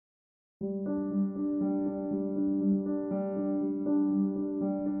I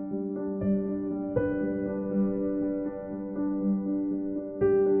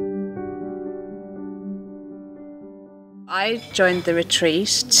joined the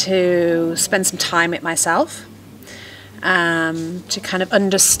retreat to spend some time with myself, to kind of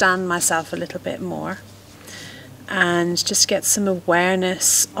understand myself a little bit more and just get some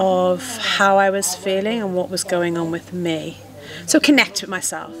awareness of how I was feeling and what was going on with me. So connect with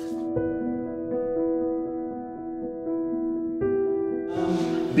myself.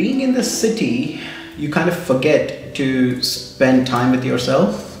 Being in the city, you kind of forget to spend time with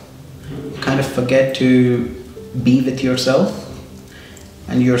yourself, you kind of forget to be with yourself,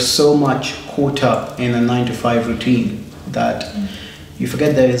 and you're so much caught up in a 9-to-5 routine that you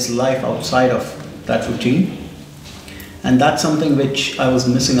forget there is life outside of that routine, and that's something which I was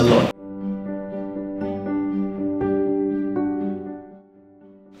missing a lot.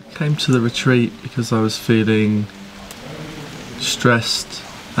 I came to the retreat because I was feeling stressed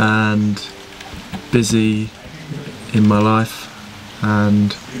and busy in my life,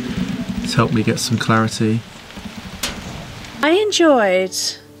 and it's helped me get some clarity. I enjoyed,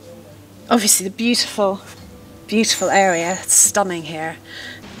 obviously, the beautiful area. It's stunning here.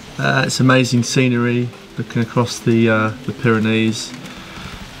 It's amazing scenery, looking across the Pyrenees,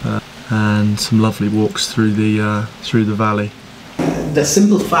 and some lovely walks through the valley. The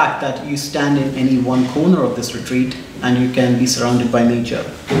simple fact that you stand in any one corner of this retreat and you can be surrounded by nature,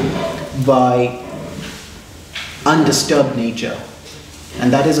 by undisturbed nature,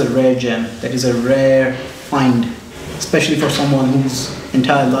 and that is a rare gem, that is a rare find, especially for someone whose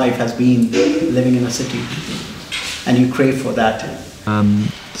entire life has been living in a city, and you crave for that.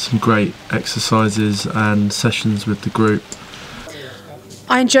 Some great exercises and sessions with the group.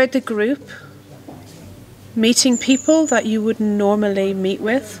 I enjoyed the group, meeting people that you wouldn't normally meet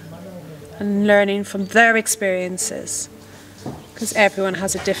with and learning from their experiences, because everyone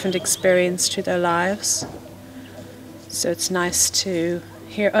has a different experience to their lives. So it's nice to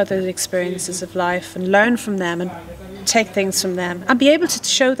hear other experiences of life and learn from them and take things from them and be able to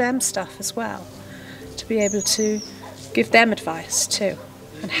show them stuff as well, to be able to give them advice too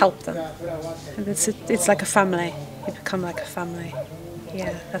and help them. And it's like a family. You become like a family.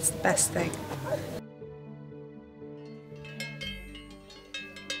 Yeah, that's the best thing.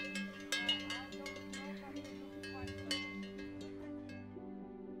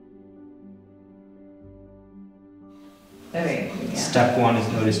 Step 1 is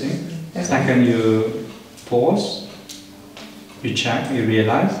noticing. Second, you pause, you check, you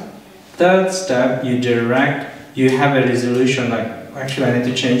realize. Third step, you have a resolution like, actually I need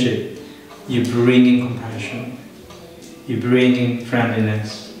to change it. You bring in compassion, you bring in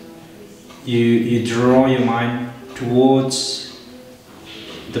friendliness, you draw your mind towards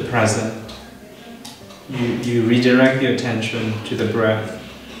the present. You redirect your attention to the breath.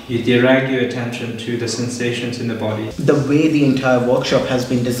 You direct your attention to the sensations in the body. The way the entire workshop has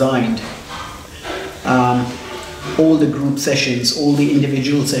been designed, all the group sessions, all the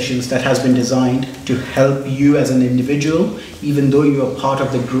individual sessions that has been designed to help you as an individual, even though you are part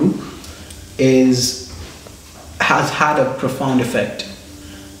of the group, has had a profound effect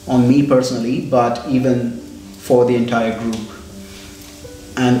on me personally, but even for the entire group.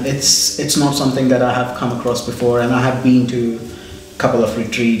 And it's not something that I have come across before, and I have been to couple of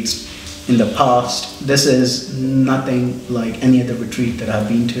retreats in the past. This is nothing like any other retreat that I've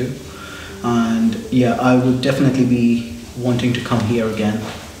been to, and yeah, I would definitely be wanting to come here again.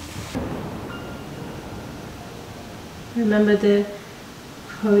 Remember the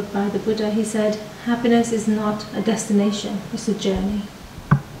quote by the Buddha. He said, happiness is not a destination, it's a journey.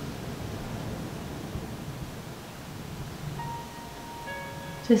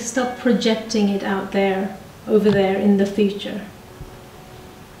 So stop projecting it out there, over there in the future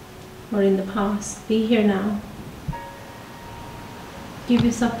or in the past. Be here now. Give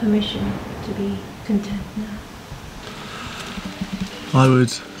yourself permission to be content now. I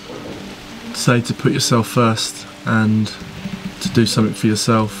would say to put yourself first and to do something for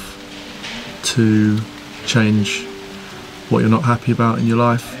yourself to change what you're not happy about in your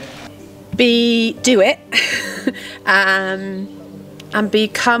life. Do it and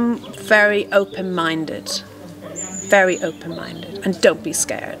become very open-minded, and don't be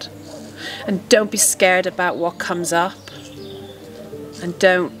scared. And don't be scared about what comes up, and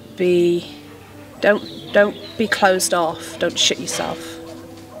don't be closed off. Don't shut yourself.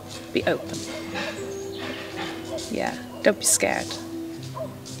 Be open. Yeah, don't be scared.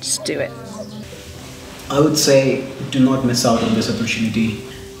 Just do it. I would say do not miss out on this opportunity.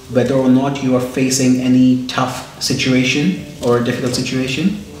 Whether or not you are facing any tough situation or a difficult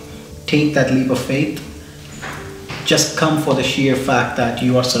situation, take that leap of faith, just come for the sheer fact that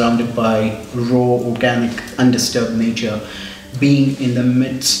you are surrounded by raw, organic, undisturbed nature. Being in the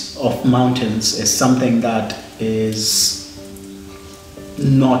midst of mountains is something that is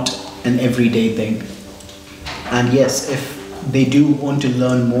not an everyday thing. And yes, if they do want to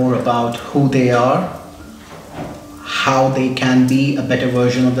learn more about who they are, how they can be a better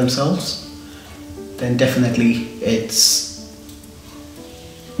version of themselves, then definitely it's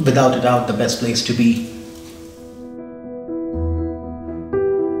without a doubt the best place to be.